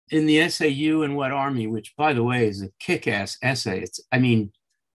in the essay You and What Army, which by the way is a kick-ass essay. I mean,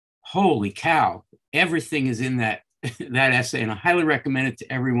 holy cow, everything is in that that essay, and I highly recommend it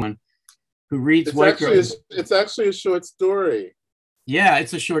to everyone who reads White Girls. It's actually a short story. Yeah,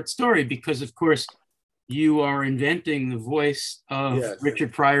 it's a short story because, of course, you are inventing the voice of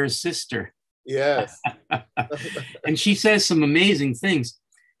Richard Pryor's sister. Yes. And she says some amazing things.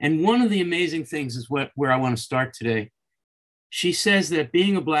 And one of the amazing things is where I want to start today. She says that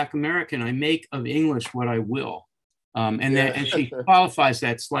being a Black American, I make of English what I will. And she qualifies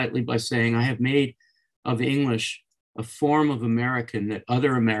that slightly by saying, I have made of English a form of American that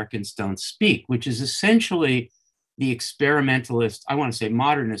other Americans don't speak, which is essentially the experimentalist, I want to say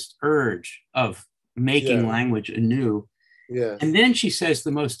modernist urge of making language anew. Yes. And then she says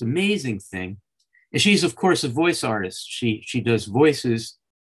the most amazing thing, and she's of course a voice artist. She does voices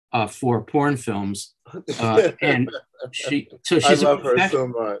for porn films, and I love her so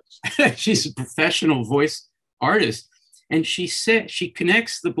much. She's a professional voice artist, and she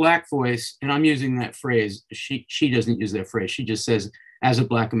connects the Black voice, and I'm using that phrase. She doesn't use that phrase. She just says, as a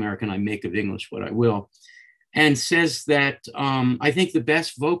Black American, I make of English what I will. And says that I think the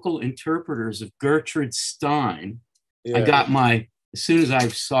best vocal interpreters of Gertrude Stein, as soon as I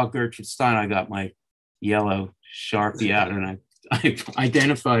saw Gertrude Stein, I got my yellow Sharpie out and I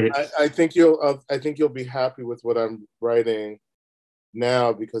identified it. I think you'll be happy with what I'm writing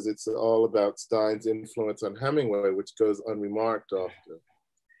now, because it's all about Stein's influence on Hemingway, which goes unremarked often.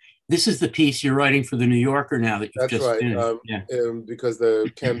 This is the piece you're writing for the New Yorker now that you've just finished. Because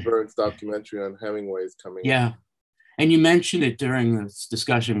the Ken Burns documentary on Hemingway is coming out. And you mentioned it during this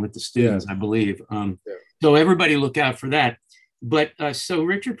discussion with the students, I believe. So everybody look out for that. But so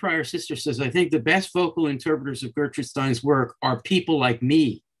Richard Pryor's sister says, I think the best vocal interpreters of Gertrude Stein's work are people like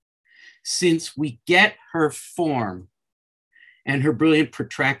me, since we get her form and her brilliant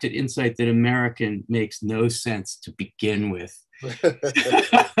protracted insight that American makes no sense to begin with.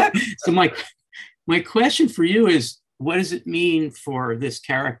 So my question for you is, what does it mean for this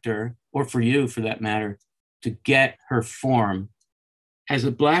character, or for you for that matter, to get her form as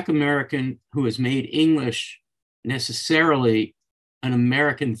a Black American who has made English necessarily an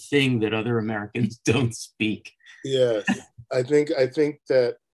American thing that other Americans don't speak? Yes, I think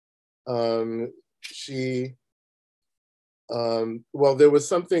that she, well, there was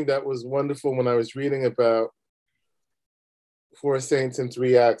something that was wonderful when I was reading about Four Saints and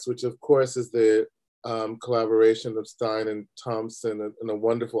Three Acts, which of course is the collaboration of Stein and Thompson in a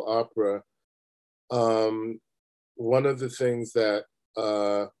wonderful opera. One of the things that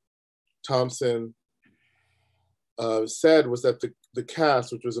Thompson said was that the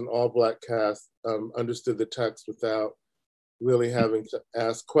cast, which was an all-Black cast, understood the text without really having to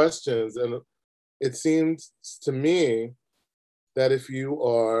ask questions. And it seems to me that if you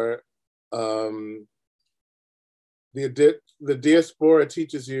are, the diaspora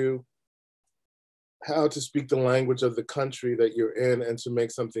teaches you how to speak the language of the country that you're in and to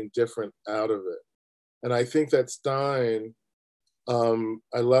make something different out of it. And I think that Stein,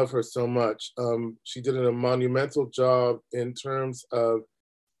 I love her so much. She did a monumental job in terms of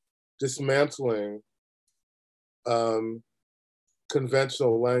dismantling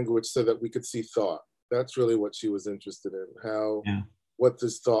conventional language so that we could see thought. That's really what she was interested in, what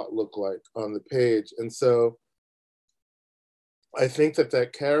does thought look like on the page. And so I think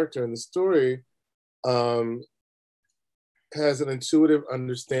that character in the story has an intuitive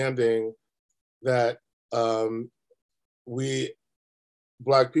understanding that we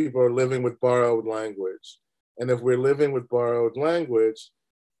Black people are living with borrowed language. And if we're living with borrowed language,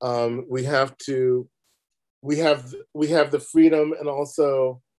 we have the freedom and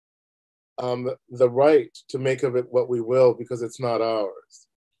also the right to make of it what we will, because it's not ours.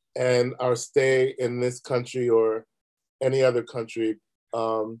 And our stay in this country or any other country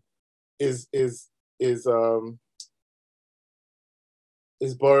is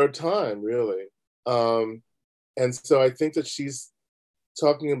borrowed time, really. And so I think that she's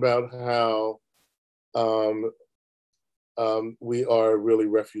talking about how we are really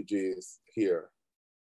refugees here.